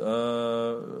das,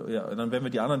 dann werden wir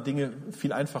die anderen Dinge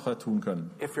viel einfacher tun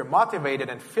können. If you're motivated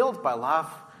and filled by love,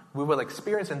 we will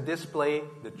experience and display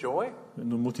the joy, Wenn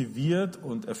du motiviert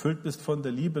und erfüllt bist von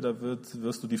der Liebe, da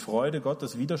wirst du die Freude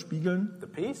Gottes widerspiegeln, the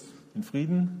peace, den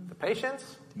Frieden, the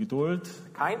patience, die Geduld,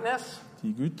 the kindness,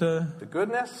 die Güte, the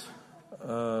goodness,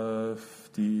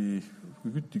 die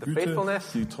Güte,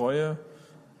 faithfulness. die Treue,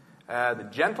 the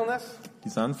gentleness, die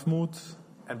Sanftmut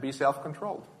and be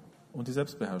self-controlled. und die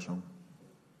Selbstbeherrschung.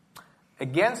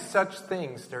 Against such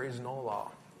things there is no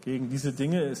law. Gegen diese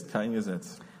Dinge ist kein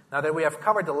Gesetz. Now that we have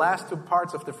covered the last two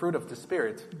parts of the fruit of the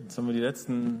Spirit, Jetzt haben wir die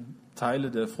letzten Teile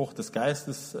der Frucht des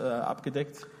Geistes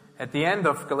abgedeckt. at the end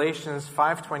of Galatians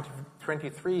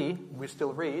 5:23, we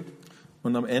still read,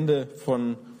 Und am Ende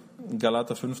von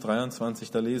Galater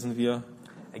 5,23, da lesen wir,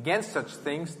 against such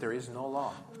things there is no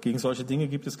law. gegen solche Dinge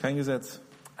gibt es kein Gesetz.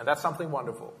 And that's something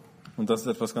wonderful. Und das ist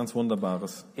etwas ganz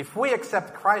Wunderbares. If we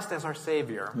accept Christ as our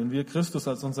Savior, Wenn wir Christus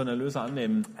als unseren Erlöser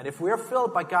annehmen and if we are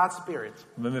filled by God's Spirit,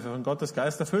 und wenn wir von Gottes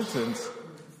Geist erfüllt sind,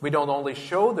 we don't only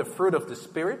show the fruit of the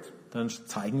Spirit, dann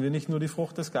zeigen wir nicht nur die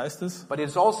Frucht des Geistes, but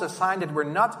it's also a sign that we're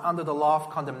not under the law of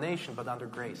condemnation, but under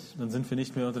grace. dann sind wir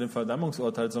nicht mehr unter dem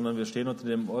Verdammungsurteil, sondern wir stehen unter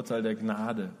dem Urteil der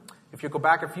Gnade. If you go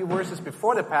back a few verses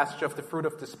before the passage of the fruit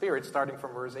of the Spirit, starting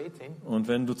from verse 18, Und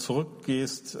wenn du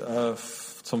zurückgehst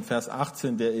zum Vers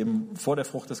 18, der eben vor der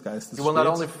Frucht des Geistes you will not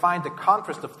only steht, find the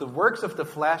contrast of the works of the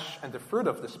flesh and the fruit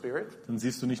of the Spirit, dann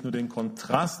siehst du nicht nur den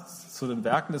Kontrast zu den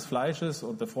Werken des Fleisches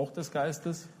und der Frucht des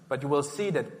Geistes, but you will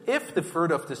see that if the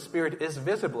fruit of the Spirit is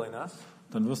visible in us,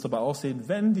 dann wirst du aber auch sehen,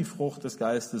 wenn die Frucht des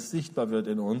Geistes sichtbar wird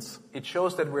in uns, it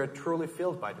shows that we are truly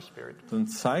filled by the Spirit. dann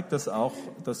zeigt das auch,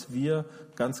 dass wir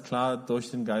ganz klar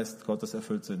durch den Geist Gottes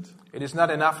erfüllt sind. It is not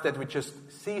enough that we just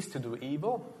cease to do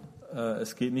evil,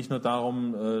 Es geht nicht nur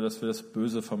darum, dass wir das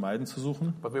Böse vermeiden zu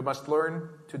suchen, but we must learn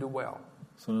to do well.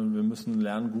 sondern wir müssen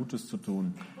lernen, Gutes zu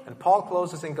tun. And Paul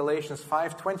closes in Galatians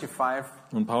 5:25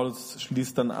 Und Paulus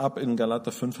schließt dann ab in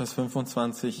Galater 5, Vers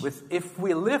 25, with, if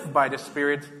we live by the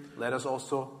Spirit, let us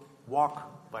also walk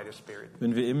by the Spirit.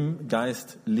 wenn wir im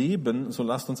Geist leben, so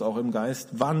lasst uns auch im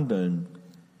Geist wandeln.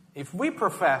 If we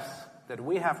profess that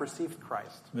we have received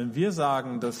Christ, Wenn wir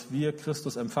sagen, dass wir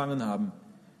Christus empfangen haben,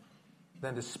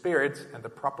 then the Spirit and the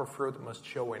proper fruit must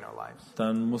show in our lives.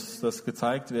 dann muss das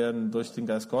gezeigt werden durch den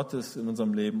Geist Gottes in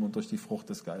unserem Leben und durch die Frucht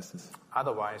des Geistes.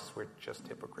 Otherwise, we're just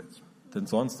hypocrites. Denn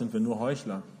sonst sind wir nur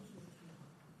Heuchler.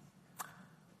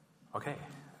 Okay,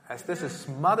 as this is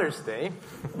Mother's Day,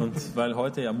 Und weil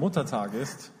heute ja Muttertag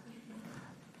ist,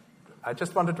 I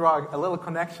just want to draw a little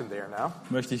connection there now.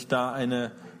 möchte ich da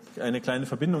eine kleine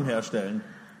Verbindung herstellen.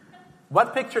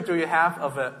 What picture do you have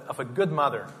of a good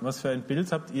mother? Was für ein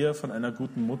Bild habt ihr von einer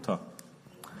guten Mutter?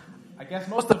 I guess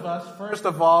most of us, first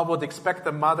of all, would expect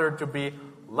the mother to be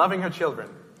loving her children.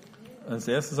 Als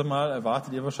erstes einmal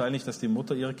erwartet ihr wahrscheinlich, dass die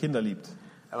Mutter ihre Kinder liebt.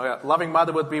 A loving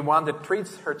mother would be one that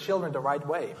treats her children the right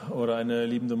way. Oder eine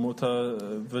liebende Mutter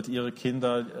wird ihre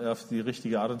Kinder auf die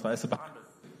richtige Art und Weise behandeln.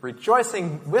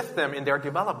 Rejoicing with them in their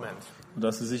development. Und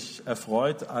dass sie sich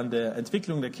erfreut an der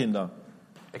Entwicklung der Kinder.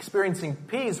 Experiencing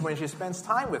peace when she spends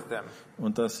time with them.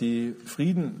 Und dass sie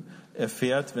Frieden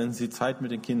erfährt, wenn sie Zeit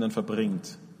mit den Kindern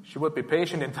verbringt. She would be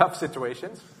patient in tough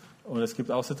situations Und es gibt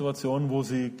auch Situationen, wo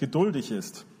sie geduldig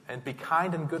ist. and be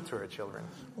kind and good to her children.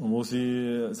 Und wo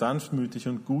sie sanftmütig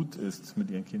und gut ist mit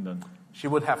ihren Kindern. She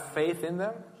would have faith in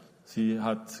them, Sie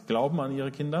hat Glauben an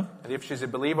ihre Kinder. and if she's a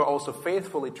believer, also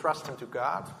faithfully trusting to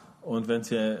God. Und wenn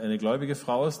sie eine gläubige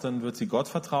Frau ist, dann wird sie Gott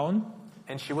vertrauen.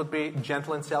 And she would be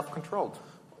gentle and self-controlled.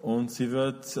 Und sie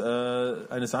wird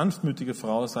eine sanftmütige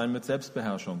Frau sein mit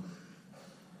Selbstbeherrschung.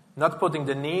 Not putting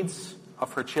the needs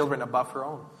of her children above her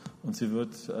own. Und sie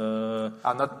wird,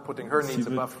 Not putting her needs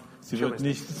above sie wird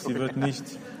children's. nicht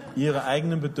ihre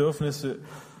eigenen Bedürfnisse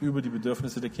über die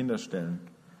Bedürfnisse der Kinder stellen.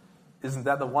 Isn't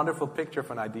that a wonderful picture of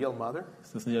an ideal mother?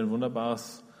 Ist das nicht ein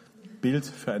wunderbares Bild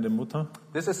für eine Mutter?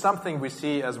 This is something we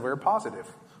see as very positive.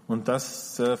 Und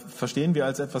das verstehen wir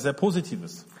als etwas sehr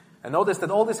Positives. And notice that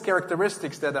all these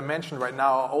characteristics that I mentioned right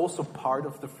now are also part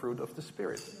of the fruit of the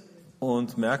Spirit.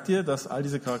 Und merkt ihr, dass all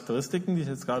diese Charakteristiken, die ich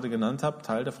jetzt gerade genannt habe,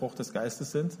 Teil der Frucht des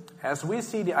Geistes sind? As we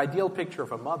see the ideal picture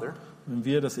of a mother, Wenn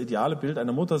wir das ideale Bild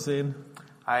einer Mutter sehen,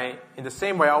 in the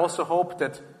same way, I also hope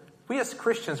that we as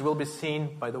Christians will be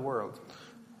seen by the world.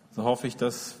 so hoffe ich,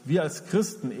 dass wir als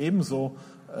Christen ebenso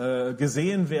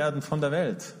gesehen werden von der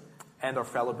Welt And our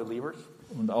fellow believers,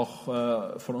 und auch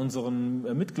von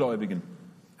unseren Mitgläubigen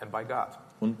and by God.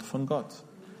 und von Gott.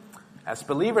 As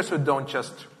believers who don't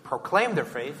just proclaim their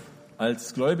faith,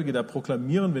 Als Gläubige, da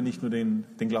proklamieren wir nicht nur den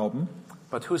Glauben,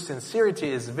 but whose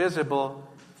sincerity is visible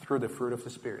through the fruit of the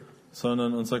Spirit.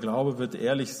 sondern unser Glaube wird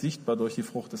ehrlich sichtbar durch die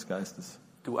Frucht des Geistes.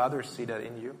 Do others see that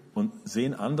in you? Und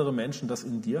sehen andere Menschen das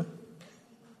in dir?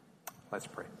 Let's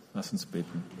pray. Lass uns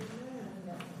beten.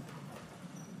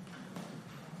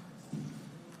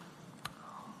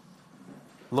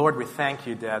 Lord, we thank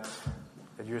you that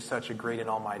you're such a great and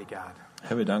almighty God.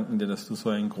 Herr, wir danken dir, dass du so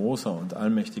ein großer und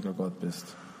allmächtiger Gott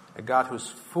bist. A God who's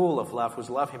full of love, who's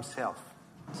love himself.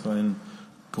 So ein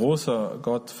großer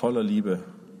Gott voller Liebe.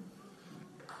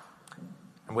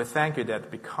 And we thank you that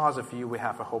because of you we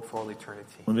have a hope for all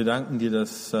eternity. Und wir danken dir,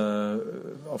 dass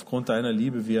aufgrund deiner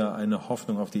Liebe wir eine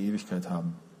Hoffnung auf die Ewigkeit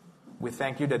haben. We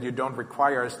thank you that you don't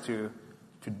require us to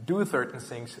do certain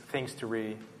things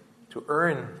to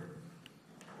earn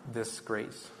this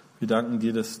grace. Wir danken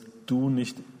dir, dass du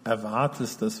nicht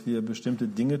erwartest, dass wir bestimmte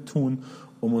Dinge tun,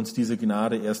 um uns diese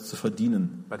Gnade erst zu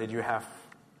verdienen. But that you have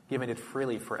given it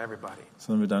freely for everybody.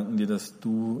 Sondern wir danken dir, dass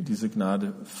du diese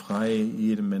Gnade frei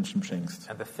jedem Menschen schenkst.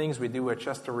 And the things we do are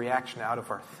just a reaction out of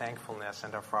our thankfulness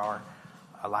and of our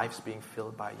lives being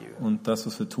filled by you. Und das,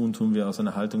 was wir tun, tun wir aus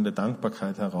einer Haltung der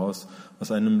Dankbarkeit heraus, aus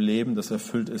einem Leben, das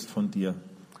erfüllt ist von dir.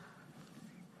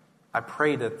 I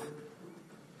pray that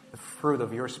the fruit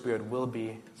of your Spirit will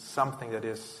be something that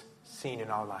is seen in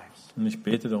our lives. Und ich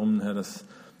bete darum, Herr, dass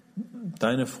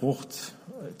deine Frucht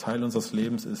Teil unseres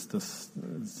Lebens ist, dass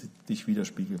sie dich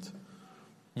widerspiegelt.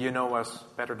 You know us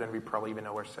better than we probably even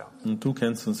know ourselves. Und du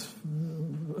kennst uns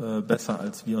besser,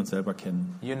 als wir uns selber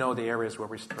kennen. You know the areas where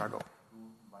we struggle.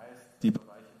 Die Bereiche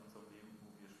in unserem Leben, wo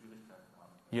wir Schwierigkeiten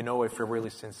haben. You know if we're really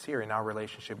sincere in our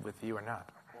relationship with you or not.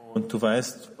 Und du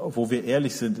weißt, wo wir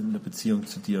ehrlich sind in der Beziehung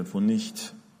zu dir und wo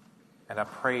nicht. And I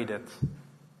pray that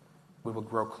we will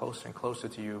grow closer and closer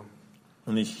to you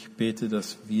Und ich bete,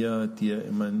 dass wir dir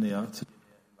immer näher zu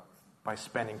dir, by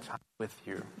spending time with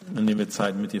you. indem wir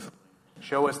Zeit mit dir verbringen.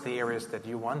 Show us the areas that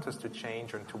you want us to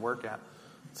change and to work at,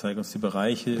 Zeig uns die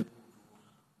Bereiche, die du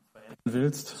verändern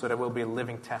willst, so that we'll be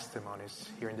living testimonies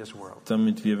here in this world.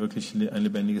 damit wir wirklich ein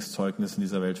lebendiges Zeugnis in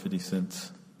dieser Welt für dich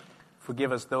sind.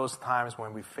 Forgive us those times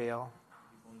when we fail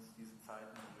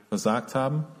Versagt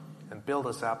haben and build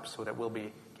us up so that we'll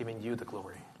be giving you the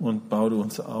glory. und bau du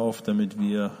uns auf, damit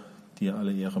wir dir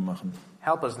alle Ehre machen.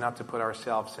 Help us not to put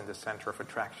ourselves in the center of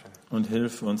attraction, Und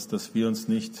hilf uns, dass wir uns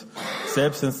nicht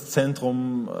selbst ins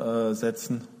Zentrum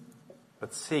setzen,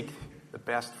 but seek the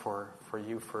best for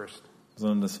you first.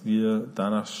 sondern dass wir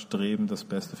danach streben, das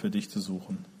Beste für dich zu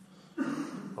suchen.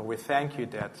 Lord, we thank you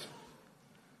that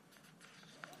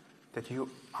you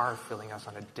are filling us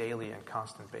on a daily and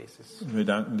constant basis. Und wir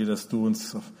danken dir, dass du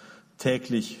uns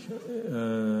täglich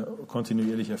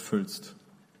kontinuierlich erfüllst.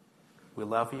 We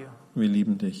love you, Wir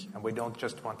lieben dich. and we don't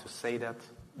just want to say that,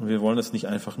 Und wir wollen es nicht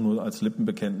einfach nur als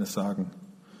Lippenbekenntnis sagen,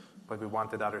 but we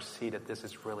want that others see that this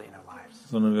is really in our lives.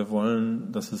 sondern wir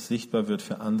wollen, dass es sichtbar wird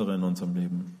für andere in unserem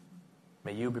Leben.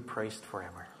 May you be praised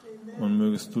forever. Und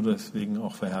mögest du deswegen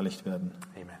auch verherrlicht werden.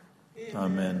 Amen.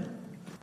 Amen.